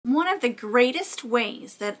of the greatest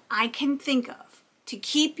ways that I can think of to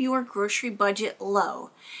keep your grocery budget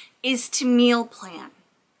low is to meal plan.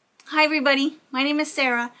 Hi everybody, my name is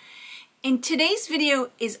Sarah, and today's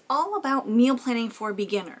video is all about meal planning for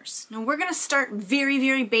beginners. Now we're going to start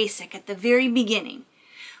very basic at the very beginning.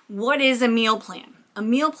 What is a meal plan? A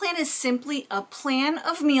meal plan is simply a plan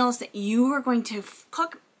of meals that you are going to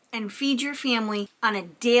cook and feed your family on a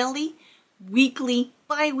daily, weekly,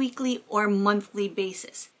 bi-weekly, or monthly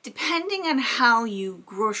basis, depending on how you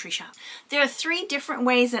grocery shop. There are 3 different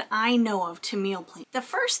ways that I know of to meal plan. The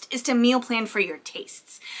first is to meal plan for your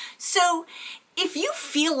tastes. So if you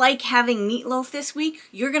feel like having meatloaf this week,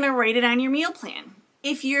 you're gonna write it on your meal plan.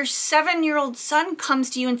 If your 7-year-old son comes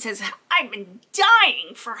to you and says, I've been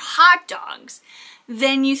dying for hot dogs,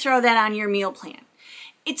 then you throw that on your meal plan.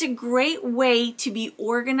 It's a great way to be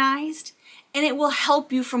organized, and it will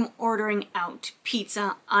help you from ordering out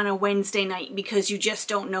pizza on a Wednesday night because you just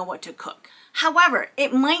don't know what to cook. However,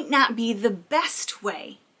 it might not be the best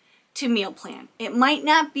way to meal plan. It might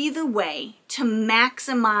not be the way to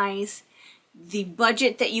maximize the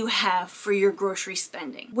budget that you have for your grocery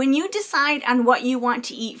spending. When you decide on what you want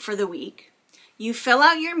to eat for the week, you fill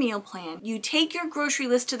out your meal plan, you take your grocery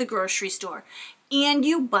list to the grocery store, and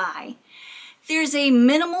you buy. There's a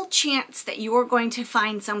minimal chance that you're going to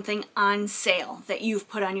find something on sale that you've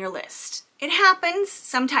put on your list. It happens.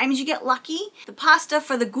 Sometimes you get lucky. The pasta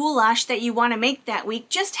for the goulash that you want to make that week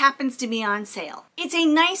just happens to be on sale. It's a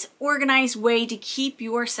nice, organized way to keep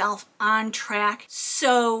yourself on track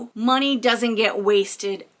so money doesn't get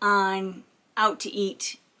wasted on out to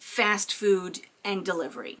eat, fast food, and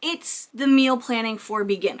delivery. It's the meal planning for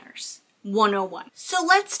beginners. 101. So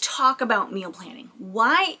let's talk about meal planning.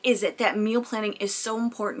 Why is it that meal planning is so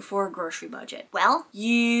important for a grocery budget? Well,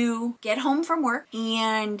 you get home from work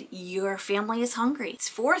and your family is hungry. It's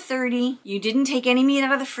 4:30, you didn't take any meat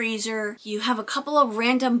out of the freezer, you have a couple of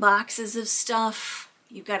random boxes of stuff,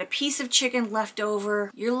 you've got a piece of chicken left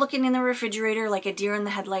over, you're looking in the refrigerator like a deer in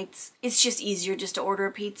the headlights. It's just easier just to order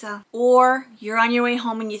a pizza. Or you're on your way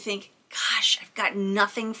home and you think, gosh, I've got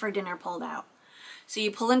nothing for dinner pulled out. So you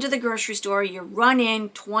pull into the grocery store, you run in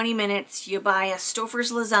 20 minutes, you buy a Stouffer's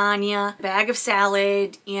lasagna, a bag of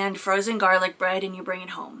salad, and frozen garlic bread, and you bring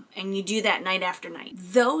it home. And you do that night after night.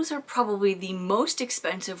 Those are probably the most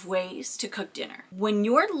expensive ways to cook dinner. When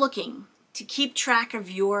you're looking to keep track of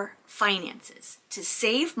your finances, to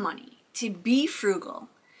save money, to be frugal,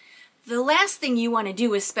 the last thing you want to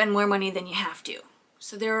do is spend more money than you have to.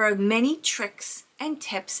 So there are many tricks and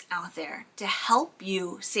tips out there to help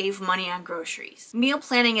you save money on groceries. Meal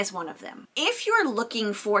planning is one of them. If you're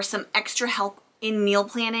looking for some extra help in meal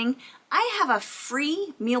planning, I have a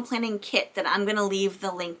free meal planning kit that I'm gonna leave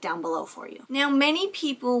the link down below for you. Now, many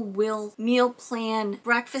people will meal plan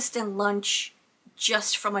breakfast and lunch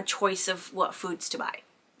just from a choice of what foods to buy.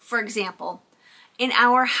 For example, in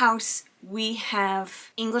our house, we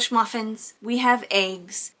have English muffins, we have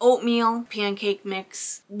eggs, oatmeal, pancake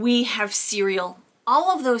mix, we have cereal.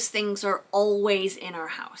 All of those things are always in our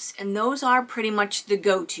house, and those are pretty much the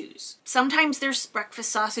go-tos. Sometimes there's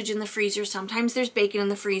breakfast sausage in the freezer, sometimes there's bacon in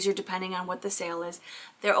the freezer, depending on what the sale is.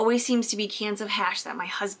 There always seems to be cans of hash that my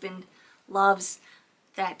husband loves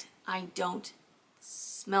that I don't.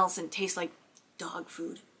 Smells and tastes like dog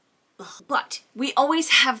food. Ugh. But we always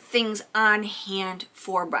have things on hand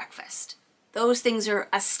for breakfast. Those things are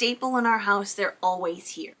a staple in our house. They're always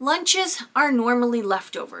here. Lunches are normally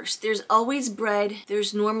leftovers. There's always bread.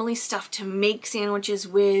 There's normally stuff to make sandwiches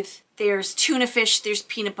with. There's tuna fish, there's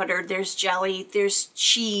peanut butter, there's jelly, there's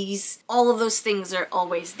cheese. All of those things are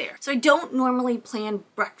always there. So I don't normally plan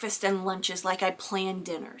breakfast and lunches like I plan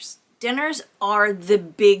dinners. Dinners are the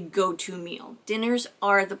big go-to meal. Dinners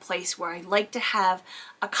are the place where I like to have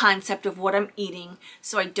a concept of what I'm eating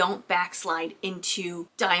so I don't backslide into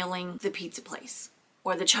dialing the pizza place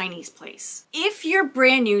or the Chinese place. If you're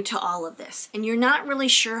brand new to all of this and you're not really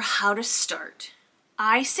sure how to start,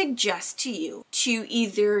 I suggest to you to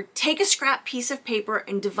either take a scrap piece of paper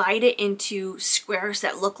and divide it into squares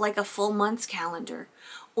that look like a full month's calendar,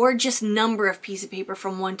 or just number of piece of paper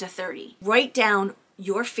from 1 to 30. Write down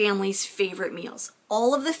your family's favorite meals.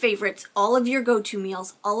 All of the favorites, all of your go-to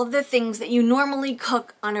meals, all of the things that you normally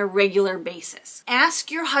cook on a regular basis. Ask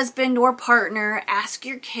your husband or partner, ask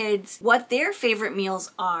your kids what their favorite meals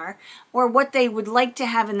are or what they would like to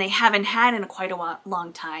have and they haven't had in quite a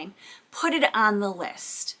long time. Put it on the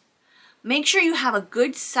list. Make sure you have a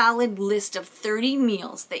good solid list of 30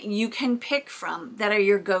 meals that you can pick from that are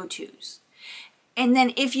your go-tos. And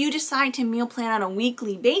then if you decide to meal plan on a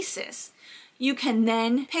weekly basis, you can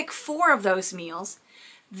then pick 4 of those meals,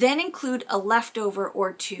 then include a leftover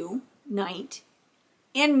or 2 night,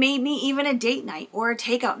 and maybe even a date night or a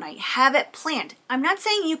takeout night. Have it planned. I'm not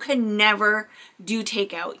saying you can never do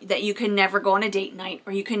takeout, that you can never go on a date night,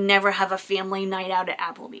 or you can never have a family night out at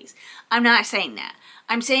Applebee's. I'm not saying that.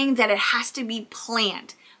 I'm saying that it has to be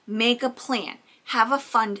planned. Make a plan. Have a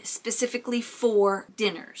fund specifically for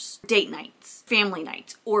dinners, date nights, family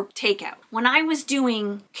nights, or takeout. When I was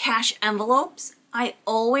doing cash envelopes, I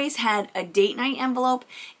always had a date night envelope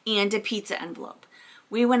and a pizza envelope.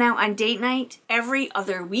 We went out on date night every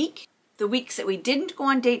other week. The weeks that we didn't go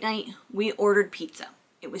on date night, we ordered pizza.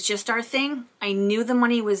 It was just our thing. I knew the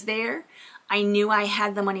money was there. I knew I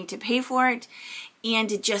had the money to pay for it,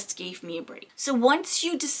 and it just gave me a break. So once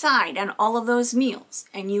you decide on all of those meals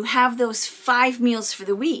and you have those 5 meals for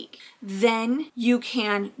the week, then you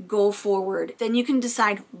can go forward. Then you can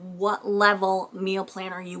decide what level meal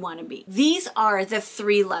planner you want to be. These are the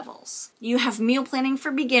 3 levels. You have meal planning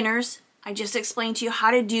for beginners. I just explained to you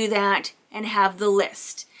how to do that and have the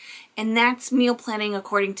list. And that's meal planning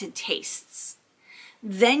according to tastes.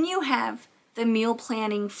 Then you have the meal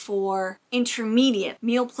planning for intermediate,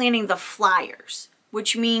 meal planning the flyers,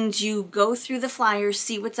 which means you go through the flyers,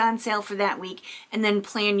 see what's on sale for that week, and then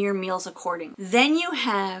plan your meals accordingly. Then you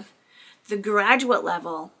have the graduate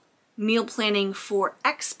level meal planning for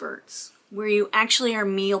experts, where you actually are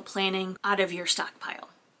meal planning out of your stockpile.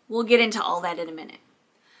 We'll get into all that in a minute.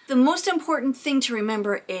 The most important thing to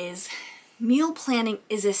remember is meal planning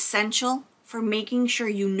is essential for making sure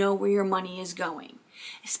you know where your money is going.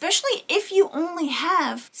 Especially if you only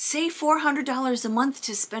have, say, $400 a month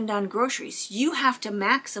to spend on groceries. You have to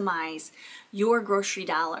maximize your grocery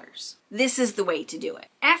dollars. This is the way to do it.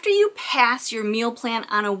 After you pass your meal plan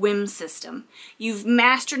on a whim system, you've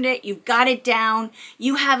mastered it, you've got it down,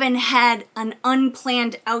 you haven't had an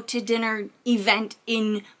unplanned out to dinner event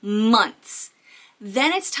in months,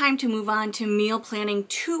 then it's time to move on to Meal Planning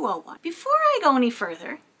 201. Before I go any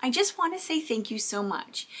further, I just want to say thank you so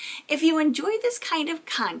much. If you enjoy this kind of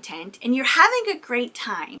content and you're having a great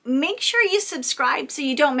time, make sure you subscribe so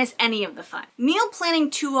you don't miss any of the fun. Meal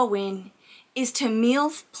Planning 201 is to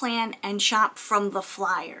meal plan and shop from the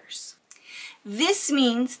flyers. This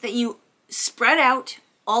means that you spread out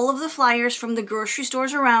all of the flyers from the grocery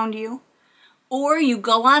stores around you, or you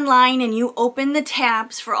go online and you open the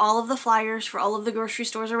tabs for all of the flyers for all of the grocery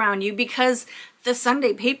stores around you, because the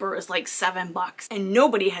Sunday paper is like $7 and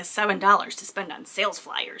nobody has $7 to spend on sales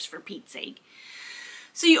flyers, for Pete's sake.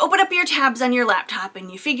 So you open up your tabs on your laptop and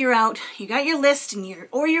you figure out, you got your list and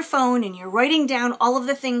or your phone, and you're writing down all of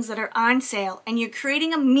the things that are on sale, and you're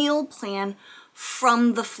creating a meal plan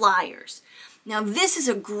from the flyers. Now this is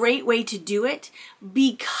a great way to do it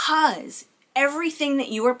because everything that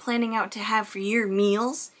you are planning out to have for your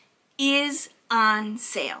meals is on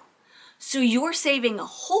sale. So you're saving a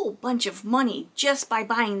whole bunch of money just by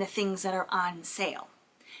buying the things that are on sale.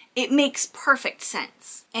 It makes perfect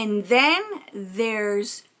sense. And then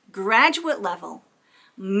there's graduate level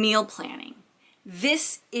meal planning.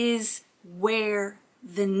 This is where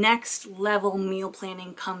the next level meal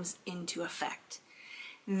planning comes into effect.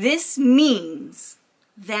 This means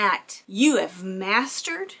that you have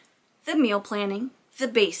mastered the meal planning, the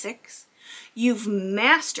basics. You've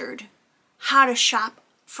mastered how to shop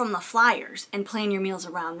from the flyers and plan your meals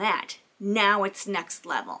around that. Now it's next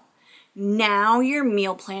level. Now you're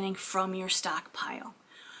meal planning from your stockpile.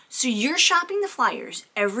 So you're shopping the flyers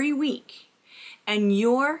every week and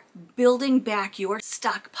you're building back your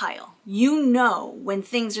stockpile. You know when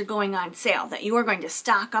things are going on sale that you are going to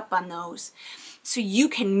stock up on those so you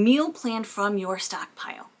can meal plan from your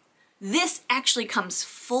stockpile. This actually comes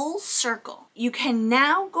full circle. You can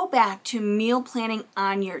now go back to meal planning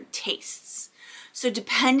on your tastes. So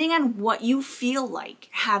depending on what you feel like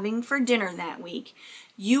having for dinner that week,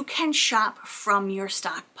 you can shop from your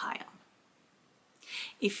stockpile.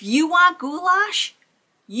 If you want goulash,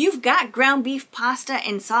 you've got ground beef pasta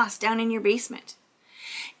and sauce down in your basement.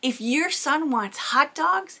 If your son wants hot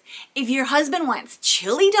dogs, if your husband wants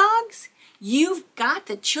chili dogs, you've got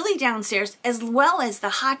the chili downstairs as well as the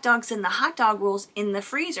hot dogs and the hot dog rolls in the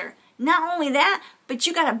freezer. Not only that, but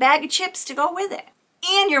you got a bag of chips to go with it.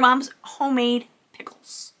 And your mom's homemade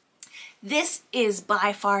pickles. This is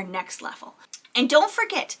by far next level. And don't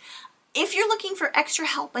forget, if you're looking for extra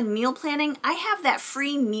help on meal planning, I have that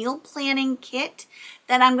free meal planning kit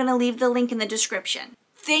that I'm going to leave the link in the description.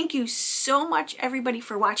 Thank you so much, everybody,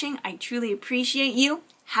 for watching. I truly appreciate you.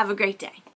 Have a great day.